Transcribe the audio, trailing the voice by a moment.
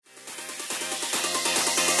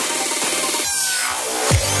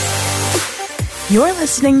You're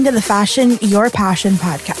listening to the Fashion Your Passion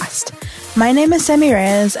podcast. My name is Sammy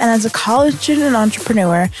Reyes, and as a college student and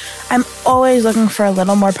entrepreneur, I'm always looking for a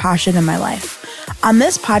little more passion in my life. On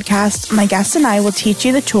this podcast, my guests and I will teach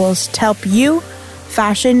you the tools to help you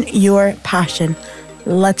fashion your passion.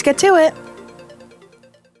 Let's get to it.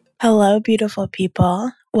 Hello, beautiful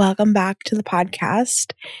people. Welcome back to the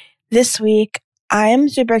podcast. This week, I am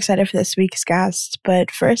super excited for this week's guest,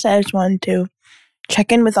 but first I just wanted to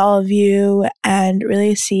check in with all of you and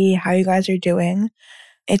really see how you guys are doing.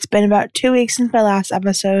 It's been about 2 weeks since my last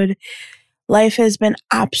episode. Life has been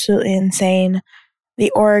absolutely insane. The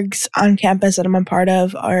orgs on campus that I'm a part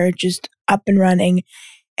of are just up and running,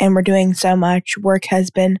 and we're doing so much. Work has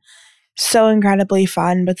been so incredibly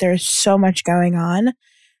fun, but there's so much going on,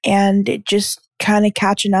 and it just kind of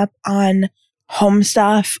catching up on home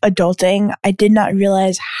stuff, adulting. I did not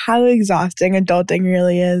realize how exhausting adulting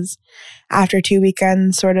really is after 2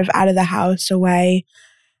 weekends sort of out of the house away.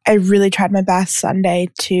 I really tried my best Sunday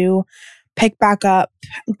to pick back up,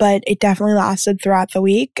 but it definitely lasted throughout the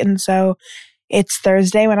week. And so it's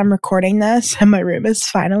Thursday when I'm recording this and my room is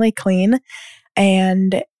finally clean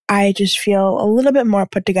and I just feel a little bit more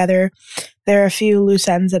put together. There are a few loose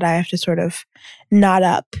ends that I have to sort of knot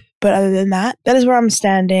up. But other than that, that is where I'm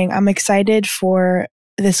standing. I'm excited for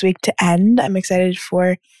this week to end. I'm excited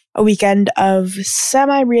for a weekend of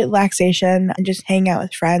semi-relaxation and just hang out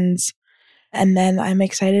with friends. And then I'm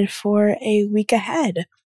excited for a week ahead.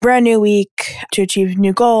 Brand new week to achieve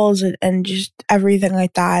new goals and just everything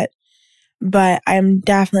like that. But I'm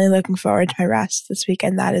definitely looking forward to my rest this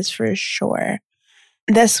weekend. That is for sure.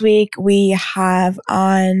 This week we have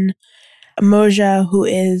on Moja, who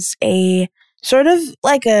is a sort of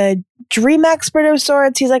like a dream expert of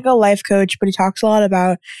sorts. He's like a life coach, but he talks a lot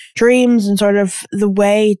about dreams and sort of the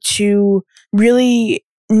way to really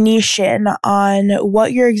niche in on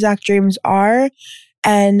what your exact dreams are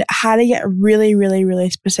and how to get really, really,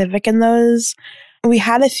 really specific in those. We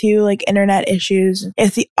had a few like internet issues.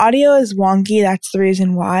 If the audio is wonky, that's the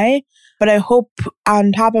reason why. But I hope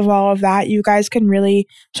on top of all of that, you guys can really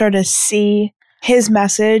sort of see his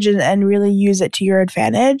message and really use it to your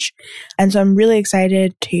advantage. And so I'm really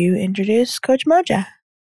excited to introduce Coach Moja.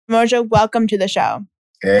 Moja, welcome to the show.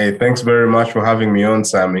 Hey, thanks very much for having me on,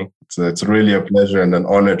 Sammy. It's really a pleasure and an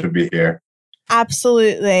honor to be here.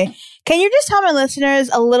 Absolutely. Can you just tell my listeners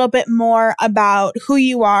a little bit more about who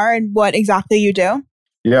you are and what exactly you do?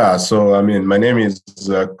 Yeah, so my name is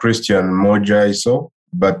Christian Moja Iso,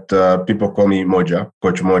 but people call me Moja,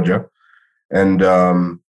 Coach Moja. And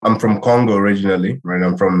I'm from Congo originally, right?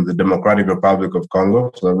 I'm from the Democratic Republic of Congo.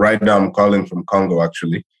 So right now I'm calling from Congo,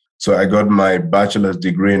 actually. So I got my bachelor's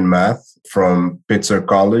degree in math from Pitzer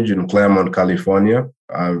College in Claremont, California.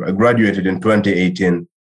 I graduated in 2018.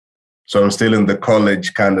 So I'm still in the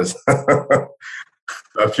college kind of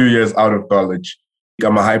a few years out of college.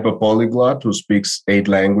 I'm a hyper polyglot who speaks 8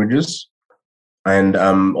 languages. And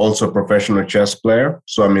I'm also a professional chess player.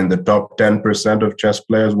 So I'm in the top 10% of chess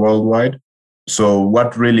players worldwide. So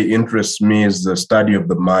what really interests me is the study of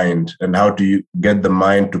the mind and how do you get the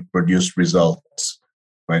mind to produce results,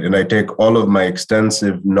 right? And I take all of my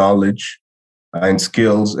extensive knowledge and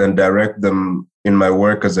skills and direct them in my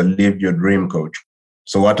work as a Live Your Dream coach.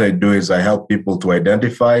 So what I do is I help people to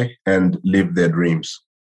identify and live their dreams.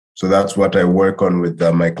 So that's what I work on with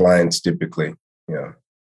my clients typically.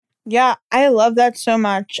 Yeah, I love that so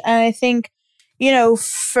much. And I think,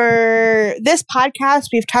 for this podcast,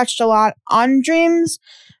 we've touched a lot on dreams,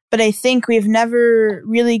 but I think we've never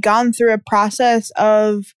really gone through a process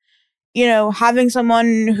of, having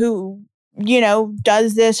someone who,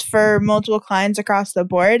 does this for multiple clients across the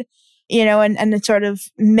board, and it sort of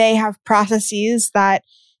may have processes that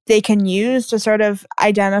they can use to sort of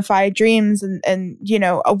identify dreams and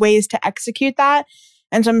ways to execute that.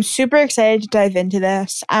 And so I'm super excited to dive into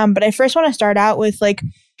this. But I first want to start out with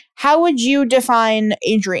how would you define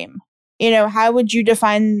a dream? How would you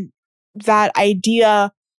define that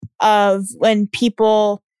idea of when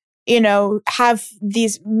people, have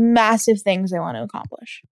these massive things they want to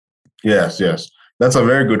accomplish? Yes. That's a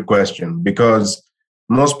very good question because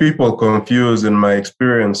most people confuse, in my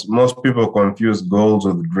experience, goals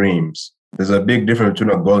with dreams. There's a big difference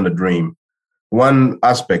between a goal and a dream. One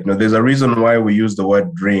aspect, there's a reason why we use the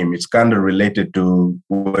word dream. It's kind of related to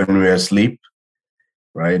when we're asleep,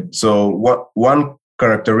 right? So one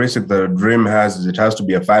characteristic that a dream has is it has to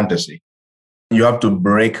be a fantasy. You have to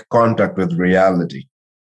break contact with reality.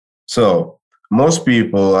 So most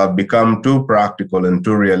people have become too practical and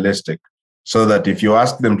too realistic so that if you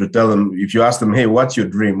ask them, hey, what's your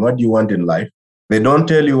dream? What do you want in life? They don't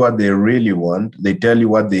tell you what they really want. They tell you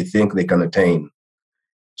what they think they can attain.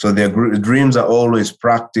 So their dreams are always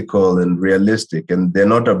practical and realistic, and they're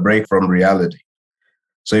not a break from reality.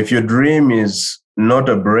 So if your dream is not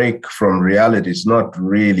a break from reality, it's not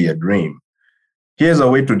really a dream. Here's a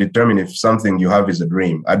way to determine if something you have is a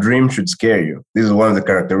dream. A dream should scare you. This is one of the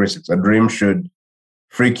characteristics. A dream should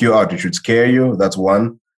freak you out. It should scare you. That's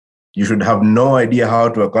one. You should have no idea how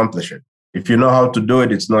to accomplish it. If you know how to do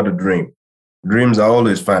it, it's not a dream. Dreams are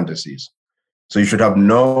always fantasies. So you should have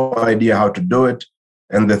no idea how to do it.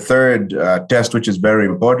 And the third test, which is very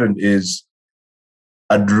important, is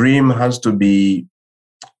a dream has to be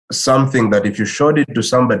something that if you showed it to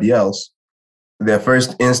somebody else, their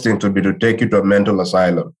first instinct would be to take you to a mental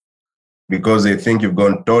asylum because they think you've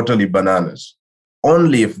gone totally bananas.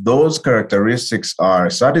 Only if those characteristics are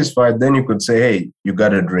satisfied, then you could say, hey, you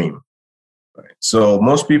got a dream. Right? So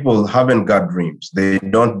most people haven't got dreams. They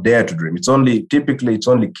don't dare to dream. Typically it's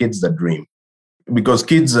only kids that dream. Because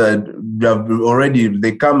kids have already,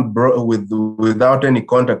 they come without any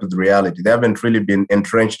contact with reality. They haven't really been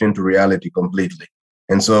entrenched into reality completely.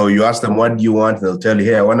 And so you ask them, what do you want? They'll tell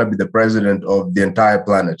you, hey, I want to be the president of the entire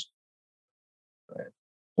planet. Right?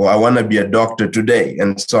 Or I want to be a doctor today,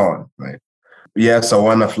 and so on. Right? Yes, I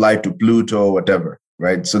want to fly to Pluto or whatever.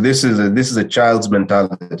 Right? So this is a child's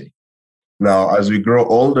mentality. Now, as we grow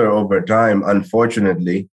older over time,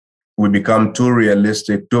 unfortunately, we become too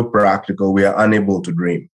realistic, too practical. We are unable to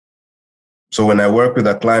dream. So when I work with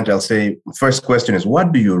a client, I'll say, first question is,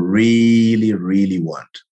 what do you really, really want?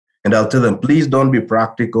 And I'll tell them, please don't be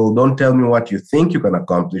practical. Don't tell me what you think you can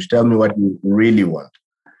accomplish. Tell me what you really want.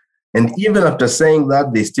 And even after saying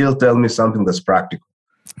that, they still tell me something that's practical.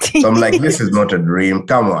 So I'm like, this is not a dream.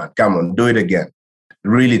 Come on, do it again.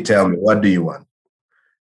 Really tell me, what do you want?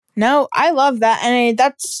 No, I love that. And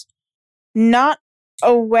that's not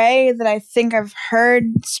a way that I think I've heard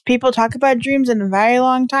people talk about dreams in a very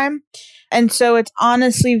long time. And so it's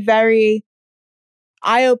honestly very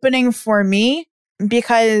eye-opening for me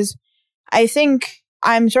because I think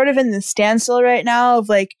I'm sort of in the standstill right now of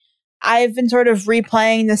like, I've been sort of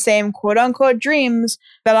replaying the same quote unquote dreams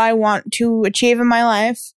that I want to achieve in my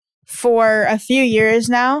life for a few years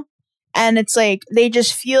now. And it's like, they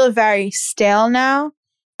just feel very stale now,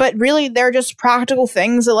 but really they're just practical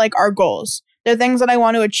things that like are goals. They're things that I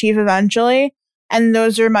want to achieve eventually. And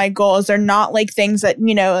those are my goals. They're not like things that,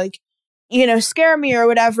 scare me or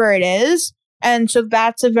whatever it is. And so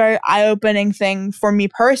that's a very eye-opening thing for me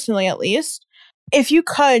personally, at least. If you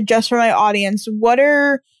could, just for my audience,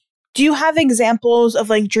 do you have examples of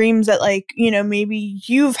like dreams that like, maybe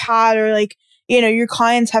you've had or like, your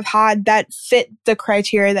clients have had that fit the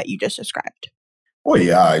criteria that you just described? Oh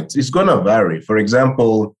yeah, it's going to vary. For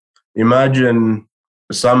example, imagine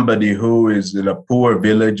somebody who is in a poor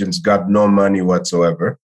village and's got no money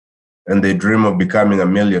whatsoever, and they dream of becoming a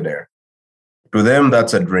millionaire. To them,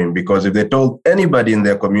 that's a dream, because if they told anybody in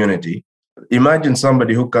their community, imagine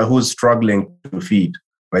somebody who's struggling to feed,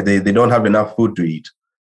 right? They don't have enough food to eat,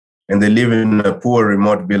 and they live in a poor,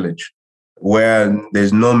 remote village where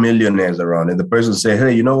there's no millionaires around. And the person say,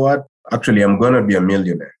 hey, you know what? Actually, I'm going to be a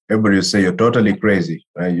millionaire. Everybody will say, you're totally crazy.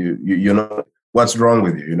 Right? You know, what's wrong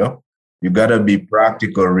with you? You got to be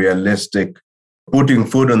practical, realistic. Putting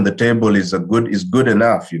food on the table is good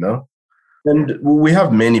enough, And we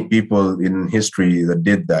have many people in history that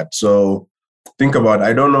did that. So think about,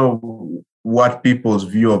 I don't know what people's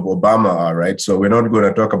view of Obama are, right? So we're not going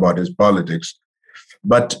to talk about his politics.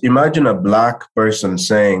 But imagine a Black person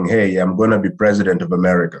saying, hey, I'm going to be president of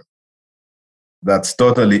America. That's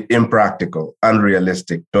totally impractical,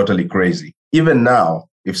 unrealistic, totally crazy. Even now,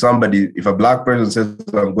 if a Black person says,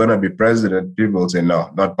 I'm going to be president, people will say, no,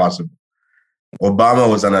 not possible. Obama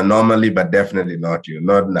was an anomaly, but definitely not you,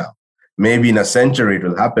 not now. Maybe in a century it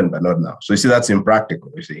will happen, but not now. So you see, that's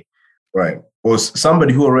impractical, you see. Right. Or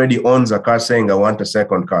somebody who already owns a car saying, I want a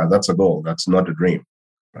second car. That's a goal. That's not a dream.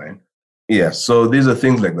 Right. Yeah. So these are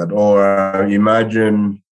things like that. Or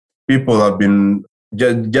imagine people have been,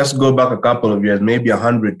 just go back a couple of years, maybe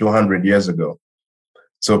 100, 200 years ago.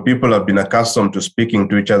 So people have been accustomed to speaking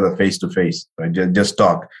to each other face to face, right? Just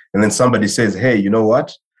talk. And then somebody says, hey, you know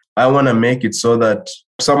what? I want to make it so that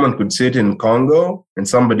someone could sit in Congo and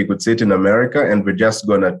somebody could sit in America, and we're just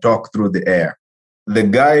going to talk through the air. The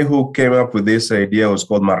guy who came up with this idea was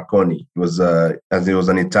called Marconi. He was an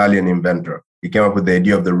Italian inventor. He came up with the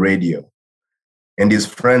idea of the radio. And his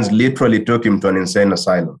friends literally took him to an insane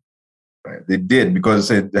asylum. Right? They did, because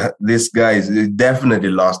this guy is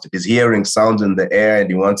definitely lost it. He's hearing sounds in the air and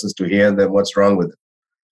he wants us to hear them. What's wrong with it?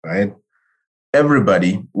 Right?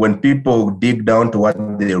 Everybody, when people dig down to what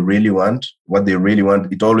they really want,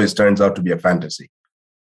 it always turns out to be a fantasy.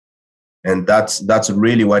 And that's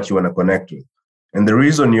really what you want to connect with. And the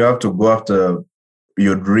reason you have to go after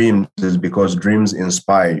your dreams is because dreams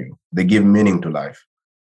inspire you. They give meaning to life.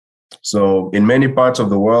 So in many parts of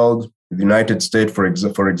the world, the United States, for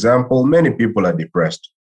example, many people are depressed,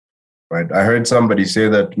 right? I heard somebody say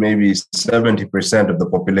that maybe 70% of the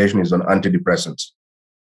population is on antidepressants,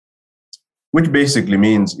 which basically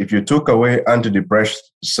means if you took away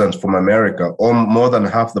antidepressants from America, more than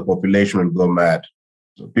half the population would go mad.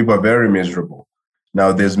 So people are very miserable.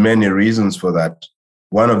 Now, there's many reasons for that.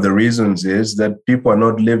 One of the reasons is that people are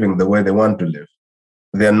not living the way they want to live.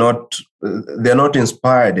 They're not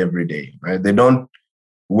inspired every day, right? They don't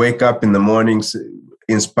wake up in the mornings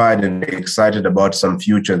inspired and excited about some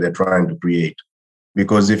future they're trying to create.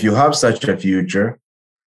 Because if you have such a future,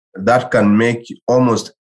 that can make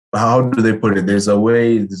almost, how do they put it? There's a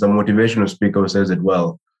motivational speaker who says it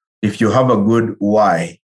well. If you have a good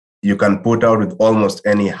why, you can put out with almost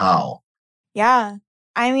any how. Yeah.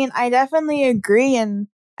 I mean, I definitely agree. And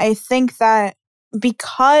I think that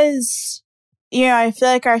because, I feel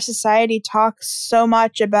like our society talks so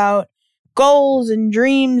much about goals and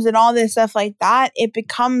dreams and all this stuff like that, it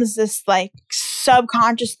becomes this like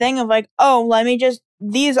subconscious thing of like, oh,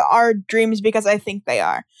 these are dreams because I think they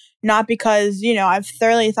are, not because, I've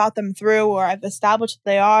thoroughly thought them through or I've established that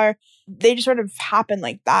they are. They just sort of happen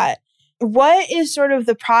like that. What is sort of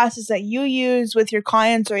the process that you use with your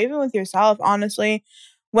clients or even with yourself, honestly,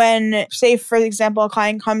 when, say, for example, a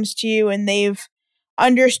client comes to you and they've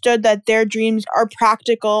understood that their dreams are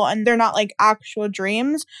practical and they're not like actual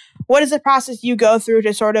dreams? What is the process you go through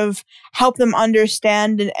to sort of help them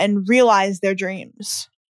understand and realize their dreams?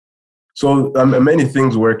 So many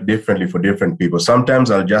things work differently for different people.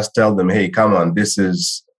 Sometimes I'll just tell them, hey, come on,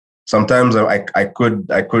 sometimes I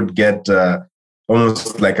could get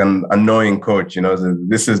almost like an annoying coach,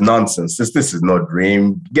 this is nonsense. This is no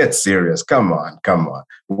dream. Get serious. Come on.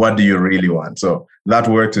 What do you really want? So that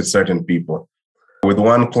works with certain people. With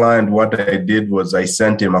one client, what I did was I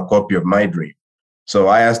sent him a copy of my dream. So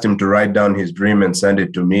I asked him to write down his dream and send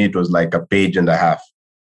it to me. It was like a page and a half.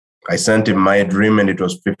 I sent him my dream and it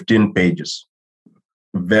was 15 pages,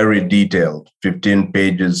 very detailed, 15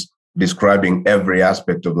 pages describing every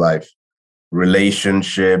aspect of life,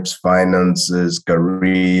 relationships, finances,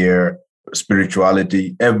 career,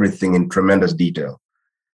 spirituality, everything in tremendous detail.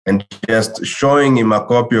 And just showing him a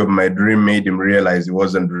copy of my dream made him realize he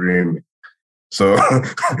wasn't dreaming. So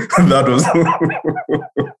that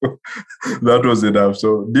was enough.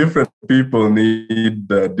 So different people need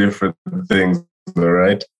different things, all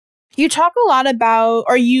right? You talk a lot about,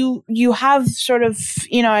 or you have sort of,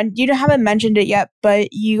 and you haven't mentioned it yet,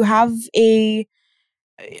 but you have a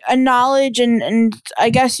knowledge and I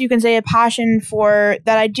guess you can say a passion for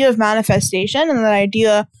that idea of manifestation and that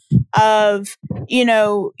idea of,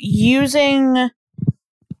 using,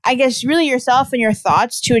 I guess, really yourself and your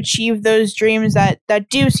thoughts to achieve those dreams that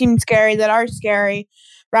do seem scary, that are scary,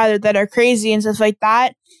 rather, that are crazy and stuff like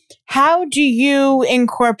that. How do you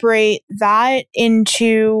incorporate that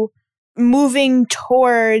into moving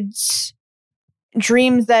towards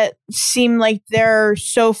dreams that seem like they're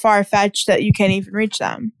so far-fetched that you can't even reach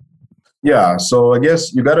them? Yeah, so I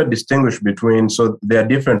guess you got to distinguish between, so there are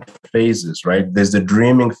different phases, right? There's the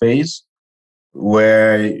dreaming phase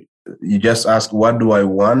where you just ask, what do I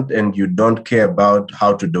want? And you don't care about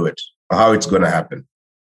how to do it or how it's going to happen.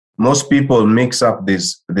 Most people mix up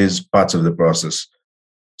these parts of the process.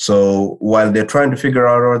 So while they're trying to figure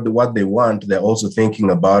out what they want, they're also thinking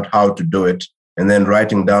about how to do it and then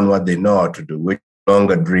writing down what they know how to do, which is no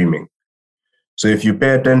longer dreaming. So if you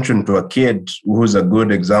pay attention to a kid who's a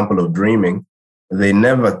good example of dreaming, they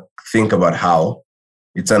never think about how.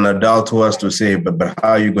 It's an adult who has to say, but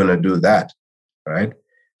how are you going to do that, right?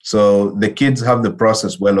 So the kids have the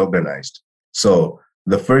process well organized. So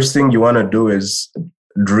the first thing you want to do is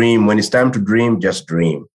dream. When it's time to dream, just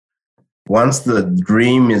dream. Once the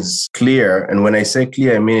dream is clear, and when I say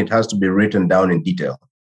clear, I mean it has to be written down in detail,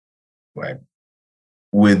 right?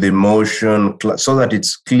 With emotion, so that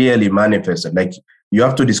it's clearly manifested. Like you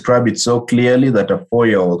have to describe it so clearly that a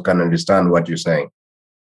 4-year-old can understand what you're saying.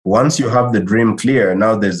 Once you have the dream clear,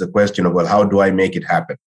 now there's the question of, well, how do I make it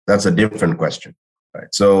happen? That's a different question,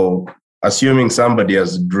 right? So assuming somebody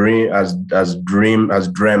has dreamt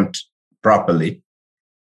properly,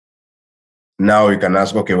 now you can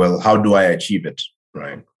ask, okay, well, how do I achieve it,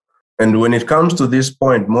 right? And when it comes to this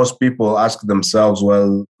point, most people ask themselves,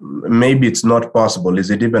 well, maybe it's not possible.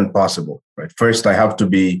 Is it even possible, right? First,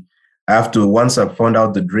 once I've found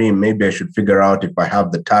out the dream, maybe I should figure out if I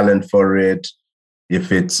have the talent for it,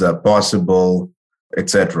 if it's possible,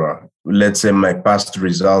 etc. Let's say my past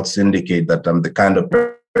results indicate that I'm the kind of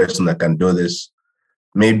person that can do this.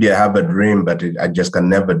 Maybe I have a dream, but I just can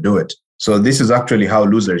never do it. So this is actually how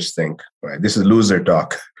losers think, right? This is loser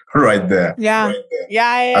talk right there. Yeah. Right there.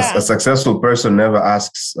 Yeah. A successful person never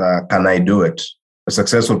asks, can I do it? A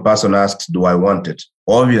successful person asks, do I want it?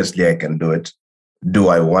 Obviously, I can do it. Do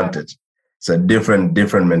I want it? It's a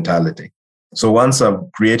different mentality. So once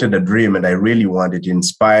I've created a dream and I really want it, it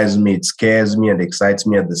inspires me, it scares me and excites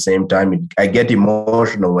me at the same time. I get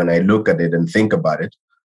emotional when I look at it and think about it.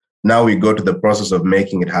 Now we go to the process of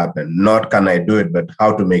making it happen. Not can I do it, but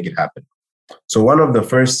how to make it happen. So one of the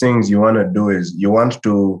first things you want to do is you want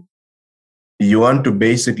to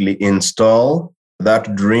basically install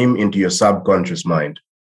that dream into your subconscious mind.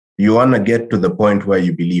 You want to get to the point where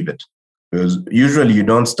you believe it, because usually you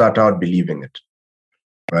don't start out believing it,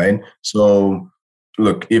 right? So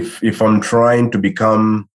look, if I'm trying to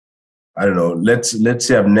become, I don't know, let's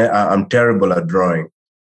say I'm terrible at drawing,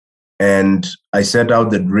 and I set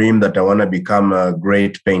out the dream that I want to become a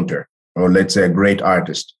great painter, or let's say a great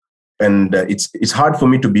artist. And it's hard for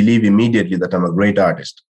me to believe immediately that I'm a great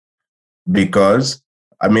artist, because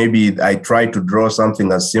maybe I try to draw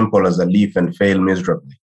something as simple as a leaf and fail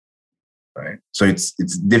miserably, right? So it's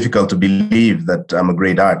difficult to believe that I'm a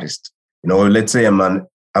great artist. You know, let's say I'm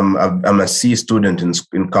a C student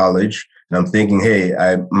in college, and I'm thinking, hey,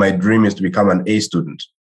 my dream is to become an A student,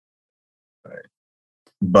 right?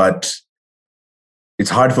 But it's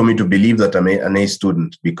hard for me to believe that I'm an A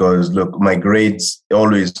student, because look, my grades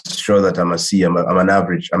always show that I'm a C. I'm an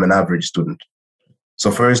average student. So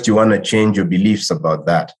first, you want to change your beliefs about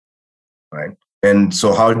that, right? And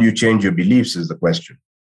so how do you change your beliefs is the question,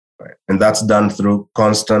 right? And that's done through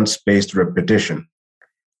constant spaced repetition,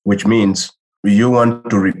 which means you want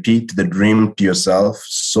to repeat the dream to yourself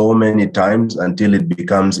so many times until it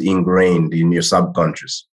becomes ingrained in your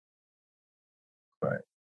subconscious, right?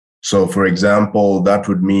 So for example, that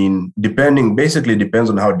would mean basically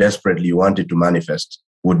depends on how desperately you want it to manifest,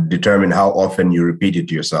 would determine how often you repeat it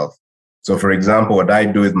to yourself. So for example, what I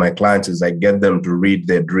do with my clients is I get them to read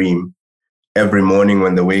their dream every morning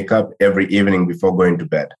when they wake up, every evening before going to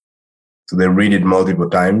bed. So they read it multiple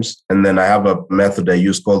times. And then I have a method I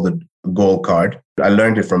use called the goal card. I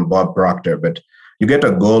learned it from Bob Proctor, but you get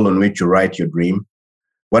a goal on which you write your dream,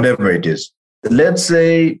 whatever it is. Let's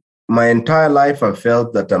say my entire life I've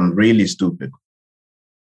felt that I'm really stupid.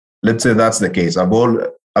 Let's say that's the case. I've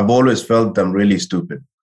always felt that I'm really stupid.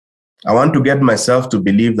 I want to get myself to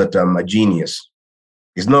believe that I'm a genius.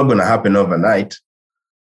 It's not going to happen overnight,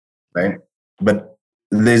 right? But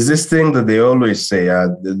there's this thing that they always say.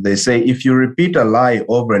 They say if you repeat a lie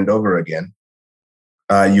over and over again,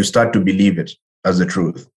 you start to believe it as the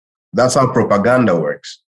truth. That's how propaganda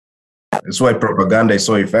works. That's why propaganda is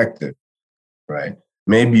so effective, right?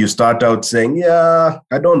 Maybe you start out saying, yeah,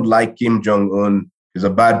 I don't like Kim Jong-un. He's a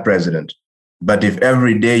bad president. But if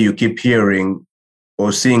every day you keep hearing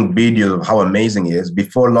or seeing videos of how amazing he is,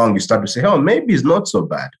 before long you start to say, oh, maybe he's not so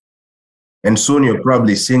bad. And soon you're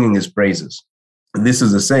probably singing his praises. This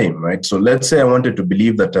is the same, right? So let's say I wanted to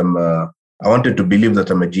believe that I'm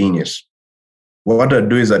a genius. What I'd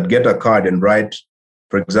do is I'd get a card and write,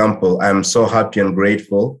 for example, I'm so happy and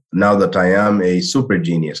grateful now that I am a super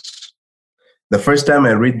genius. The first time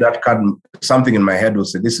I read that card, something in my head will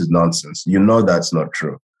say, this is nonsense. You know that's not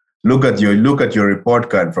true. Look at your report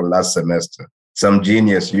card from last semester. Some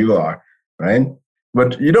genius you are, right?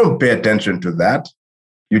 But you don't pay attention to that.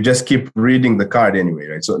 You just keep reading the card anyway,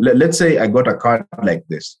 right? So let's say I got a card like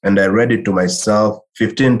this and I read it to myself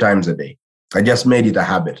 15 times a day. I just made it a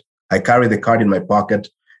habit. I carry the card in my pocket.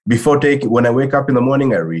 When I wake up in the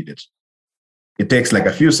morning, I read it. It takes like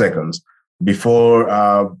a few seconds.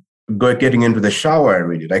 Before getting into the shower, I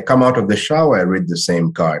read it. I come out of the shower, I read the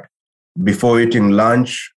same card. Before eating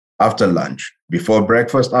lunch, after lunch. Before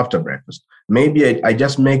breakfast, after breakfast. Maybe I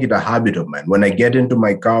just make it a habit of mine. When I get into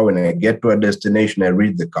my car, when I get to a destination, I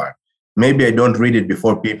read the card. Maybe I don't read it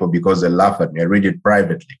before people because they laugh at me. I read it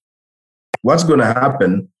privately. What's going to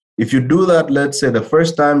happen if you do that? Let's say the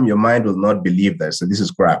first time, your mind will not believe that. So this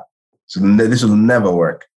is crap. So this will never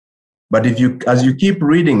work. But as you keep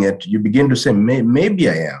reading it, you begin to say, maybe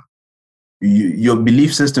I am. Your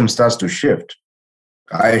belief system starts to shift.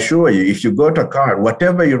 I assure you, if you got a card,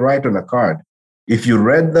 whatever you write on a card, if you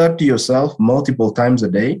read that to yourself multiple times a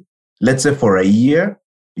day, let's say for a year,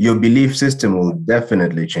 your belief system will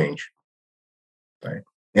definitely change, right?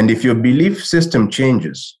 And if your belief system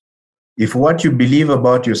changes, if what you believe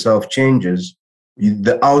about yourself changes,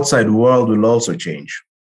 the outside world will also change.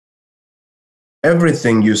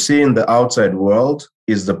 Everything you see in the outside world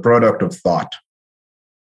is the product of thought.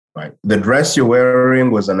 Right. The dress you're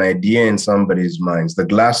wearing was an idea in somebody's mind. The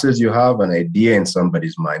glasses you have, an idea in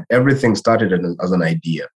somebody's mind. Everything started as an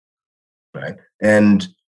idea, right? And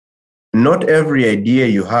not every idea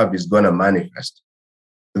you have is going to manifest.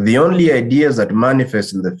 The only ideas that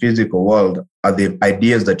manifest in the physical world are the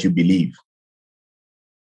ideas that you believe.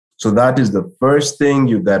 So that is the first thing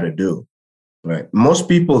you got to do, right? Most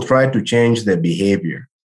people try to change their behavior,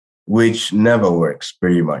 which never works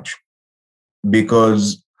pretty much.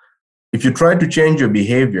 Because if you try to change your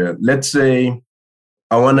behavior, let's say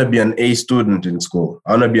I want to be an A student in school.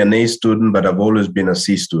 I want to be an A student, but I've always been a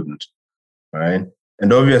C student, right?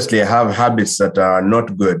 And obviously I have habits that are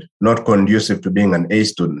not good, not conducive to being an A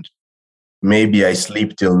student. Maybe I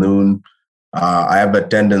sleep till noon. I have a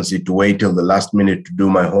tendency to wait till the last minute to do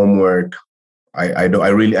my homework. I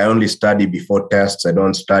only study before tests. I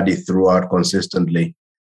don't study throughout consistently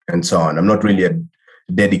and so on. I'm not really a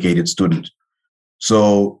dedicated student.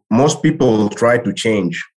 So most people try to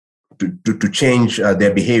change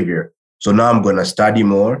their behavior. So now I'm going to study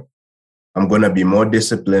more. I'm going to be more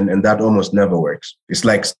disciplined, and that almost never works. It's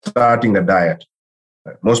like starting a diet.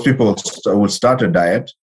 Most people would start a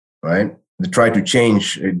diet, right? They try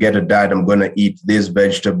to get a diet. I'm going to eat these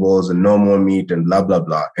vegetables and no more meat and blah, blah,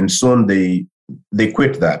 blah. And soon they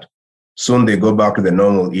quit that. Soon they go back to their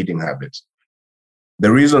normal eating habits.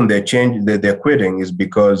 The reason they're quitting is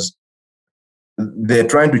because they're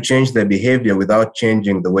trying to change their behavior without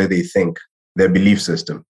changing the way they think, their belief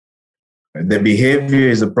system. The behavior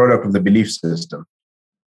is a product of the belief system.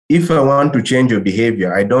 If I want to change your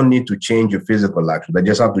behavior, I don't need to change your physical actions. I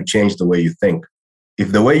just have to change the way you think.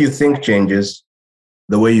 If the way you think changes,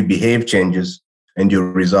 the way you behave changes, and your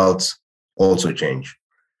results also change,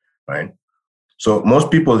 right? So most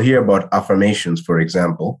people hear about affirmations, for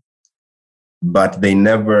example, but they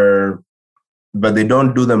don't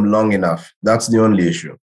do them long enough. That's the only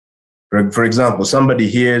issue. For example, somebody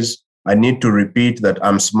hears, I need to repeat that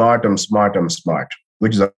I'm smart,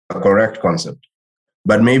 which is a correct concept.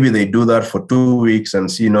 But maybe they do that for 2 weeks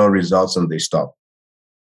and see no results and they stop.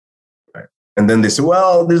 Right? And then they say,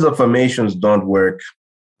 well, these affirmations don't work.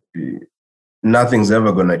 Nothing's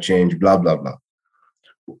ever going to change, blah, blah, blah.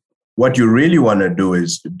 What you really want to do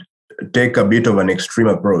is take a bit of an extreme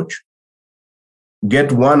approach.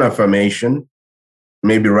 Get one affirmation,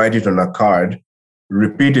 maybe write it on a card,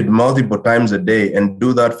 repeat it multiple times a day, and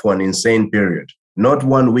do that for an insane period, not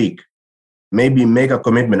 1 week. Maybe make a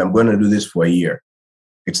commitment, I'm going to do this for a year.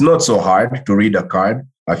 It's not so hard to read a card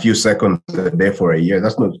a few seconds a day for a year.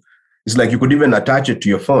 It's like you could even attach it to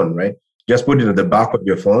your phone, right? Just put it at the back of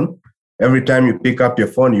your phone. Every time you pick up your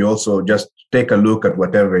phone, you also just take a look at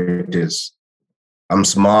whatever it is. I'm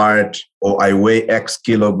smart, or I weigh X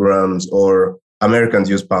kilograms, or Americans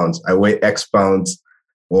use pounds. I weigh X pounds,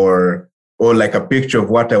 or like a picture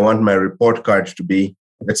of what I want my report card to be,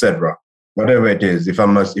 etc. Whatever it is. If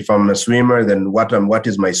I'm a swimmer, then what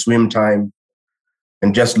is my swim time?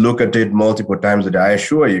 And just look at it multiple times a day. I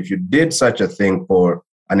assure you, if you did such a thing for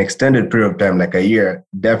an extended period of time, like a year,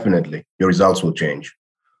 definitely your results will change.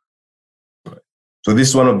 So this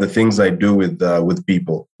is one of the things I do with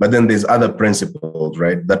people. But then there's other principles,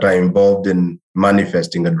 right, that are involved in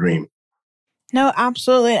manifesting a dream. No,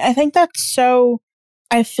 absolutely. I think that's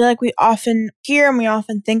I feel like we often hear and we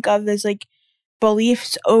often think of as like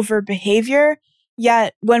beliefs over behavior.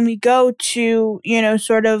 Yet when we go to,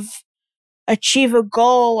 sort of achieve a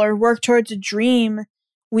goal or work towards a dream,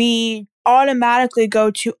 we automatically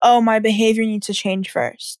go to, oh, my behavior needs to change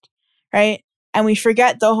first, right? And we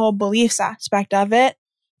forget the whole beliefs aspect of it.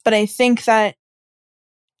 But I think that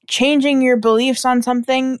changing your beliefs on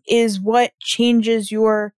something is what changes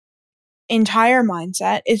your entire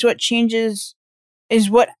mindset, is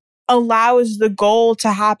what allows the goal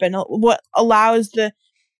to happen, what allows the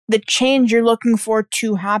change you're looking for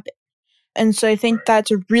to happen. And so I think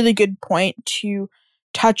that's a really good point to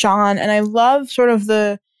touch on. And I love sort of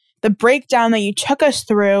the breakdown that you took us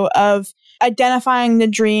through of identifying the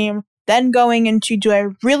dream, then going into, do I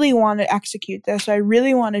really want to execute this? Do I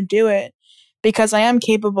really want to do it? Because I am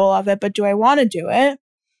capable of it, but do I want to do it?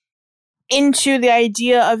 Into the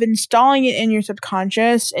idea of installing it in your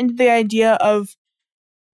subconscious, into the idea of,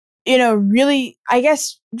 really, I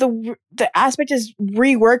guess the aspect is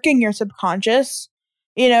reworking your subconscious,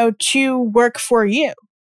 to work for you,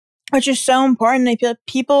 which is so important. I feel like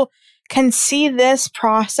people can see this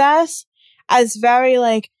process as very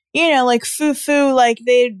like foo-foo, like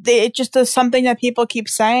it just is something that people keep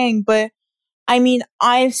saying. But I mean,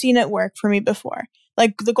 I've seen it work for me before.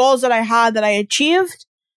 Like the goals that I had that I achieved,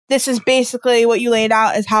 this is basically what you laid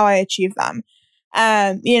out as how I achieved them.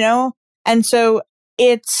 And so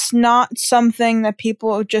it's not something that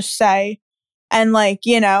people just say and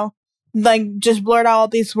just blurt out all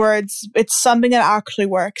these words. It's something that actually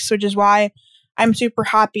works, which is why I'm super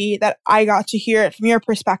happy that I got to hear it from your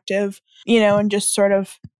perspective, and just sort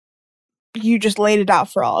of, you just laid it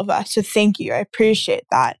out for all of us. So thank you. I appreciate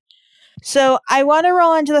that. So I want to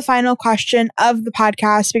roll into the final question of the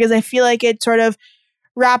podcast because I feel like it sort of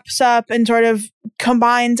wraps up and sort of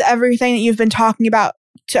combines everything that you've been talking about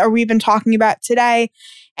we've been talking about today.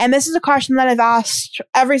 And this is a question that I've asked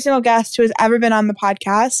every single guest who has ever been on the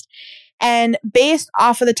podcast. And based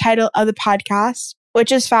off of the title of the podcast, which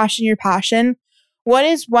is Fashion Your Passion, what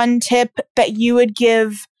is one tip that you would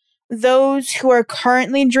give those who are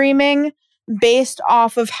currently dreaming based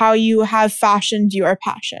off of how you have fashioned your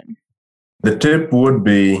passion? The tip would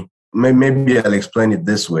be, maybe I'll explain it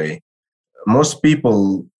this way. Most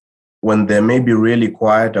people, when they're maybe really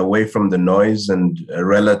quiet, away from the noise and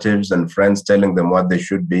relatives and friends telling them what they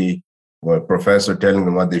should be, or a professor telling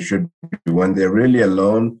them what they should be, when they're really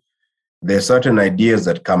alone, there are certain ideas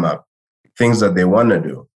that come up, things that they want to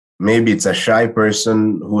do. Maybe it's a shy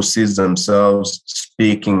person who sees themselves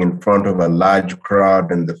speaking in front of a large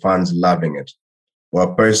crowd and the fans loving it. Or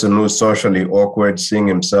a person who's socially awkward, seeing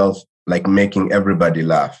himself like making everybody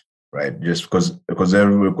laugh, right? Just because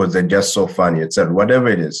they're just so funny, etc. Whatever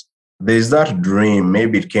it is, there's that dream.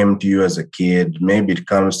 Maybe it came to you as a kid. Maybe it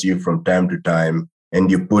comes to you from time to time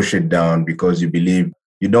and you push it down because you believe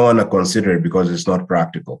you don't want to consider it because it's not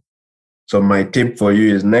practical. So my tip for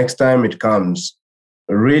you is next time it comes,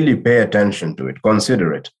 really pay attention to it.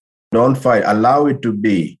 Consider it. Don't fight. Allow it to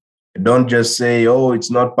be. Don't just say, oh, it's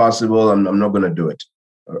not possible. I'm not going to do it.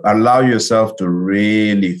 Allow yourself to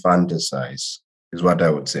really fantasize is what I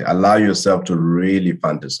would say. Allow yourself to really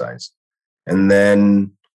fantasize. And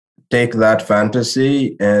then take that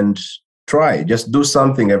fantasy and try. Just do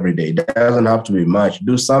something every day. It doesn't have to be much.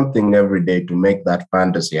 Do something every day to make that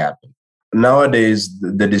fantasy happen. Nowadays,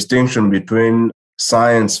 the distinction between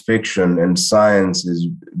science fiction and science is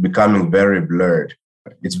becoming very blurred.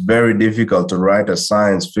 It's very difficult to write a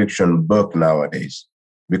science fiction book nowadays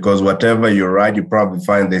because whatever you write, you probably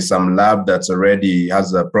find there's some lab that's already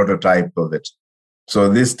has a prototype of it. So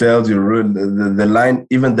this tells you the line,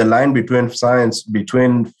 even the line between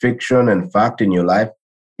between fiction and fact in your life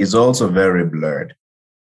is also very blurred.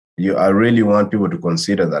 I really want people to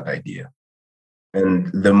consider that idea.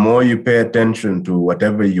 And the more you pay attention to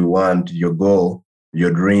whatever you want, your goal,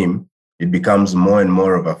 your dream, it becomes more and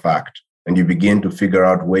more of a fact. And you begin to figure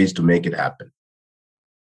out ways to make it happen.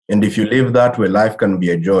 And if you live that way, life can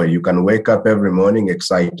be a joy. You can wake up every morning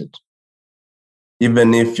excited.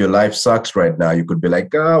 Even if your life sucks right now, you could be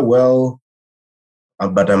like, but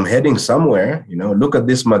I'm heading somewhere. Look at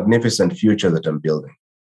this magnificent future that I'm building.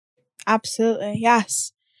 Absolutely.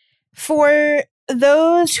 Yes. For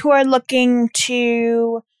those who are looking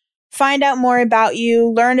to find out more about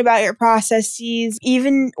you, learn about your processes,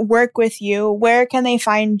 even work with you, where can they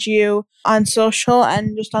find you on social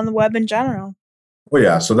and just on the web in general? Oh,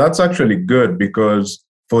 yeah. So that's actually good because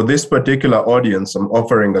for this particular audience, I'm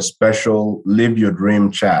offering a special Live Your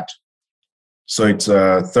Dream chat. So it's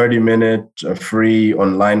a 30-minute free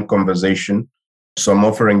online conversation. So I'm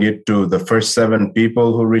offering it to the first 7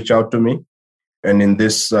 people who reach out to me. And in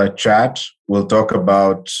this chat, we'll talk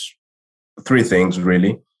about 3 things,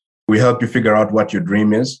 really. We help you figure out what your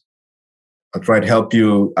dream is. I'll try to help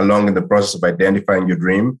you along in the process of identifying your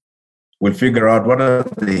dream. We'll figure out what are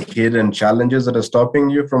the hidden challenges that are stopping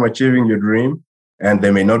you from achieving your dream. And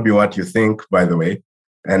they may not be what you think, by the way.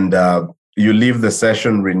 And you leave the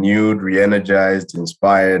session renewed, re-energized,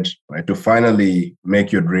 inspired, right, to finally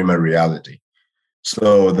make your dream a reality.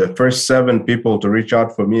 So the first 7 people to reach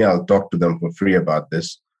out for me, I'll talk to them for free about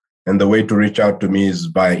this. And the way to reach out to me is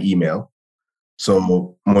via email.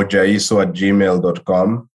 So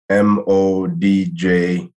mojaiso@gmail.com,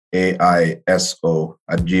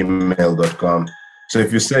 MODJAISO@gmail.com. So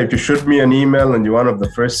if you shoot me an email and you're one of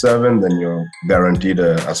the first 7, then you're guaranteed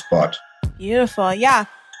a spot. Beautiful. Yeah.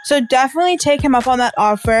 So definitely take him up on that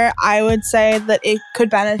offer. I would say that it could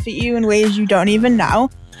benefit you in ways you don't even know.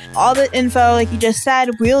 All the info, like you just said,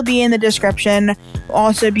 will be in the description.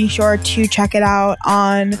 Also, be sure to check it out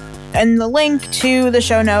and the link to the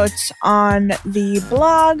show notes on the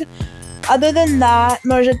blog. Other than that,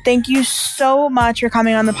 Moja, thank you so much for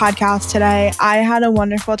coming on the podcast today. I had a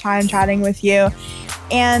wonderful time chatting with you.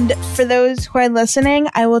 And for those who are listening,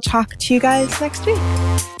 I will talk to you guys next week.